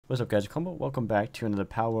What's up, guys? Welcome back to another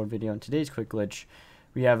Palworld video. In today's quick glitch,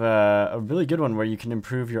 we have a really good one where you can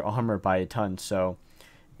improve your armor by a ton. So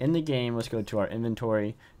in the game, let's go to our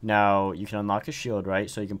inventory. Now you can unlock a shield, right?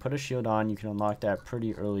 So you can put a shield on. You can unlock that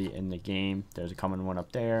pretty early in the game. There's a common one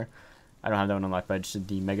up there. I don't have that one unlocked, but I just did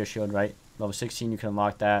the mega shield, right? Level 16, you can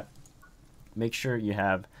unlock that. Make sure you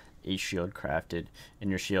have a shield crafted in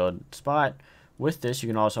your shield spot. With this, you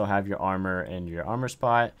can also have your armor in your armor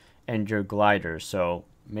spot and your glider. So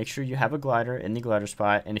make sure you have a glider in the glider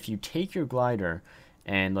spot. And if you take your glider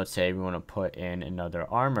and let's say we want to put in another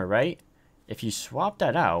armor, right? If you swap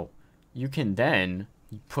that out, you can then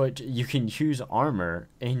use armor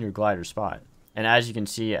in your glider spot. And as you can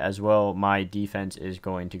see as well, my defense is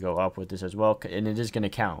going to go up with this as well, and it is going to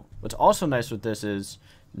count. What's also nice with this is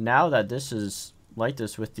now that this is like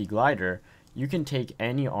this with the glider, you can take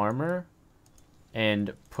any armor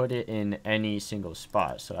and put it in any single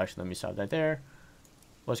spot. So actually, let me stop that there.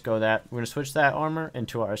 Let's go that. We're going to switch that armor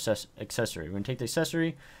into our accessory. We're going to take the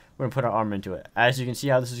accessory. We're going to put our armor into it. As you can see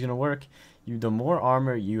how this is going to work, the more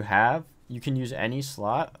armor you have, you can use any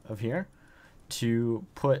slot of here to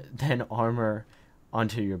put then armor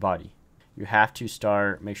onto your body. You have to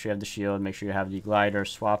start, make sure you have the shield, make sure you have the glider,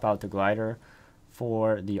 swap out the glider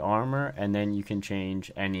for the armor, and then you can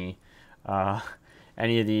change any of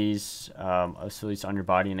these affiliates on your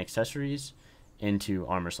body and accessories into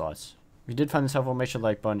armor slots. If you did find this helpful, make sure to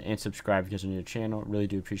like button and subscribe if you guys are new to the channel. Really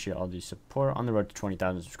do appreciate all the support on the road to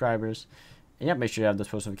 20,000 subscribers. And yeah, make sure you have those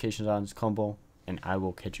post notifications on. It's Clumble, and I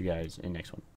will catch you guys in the next one.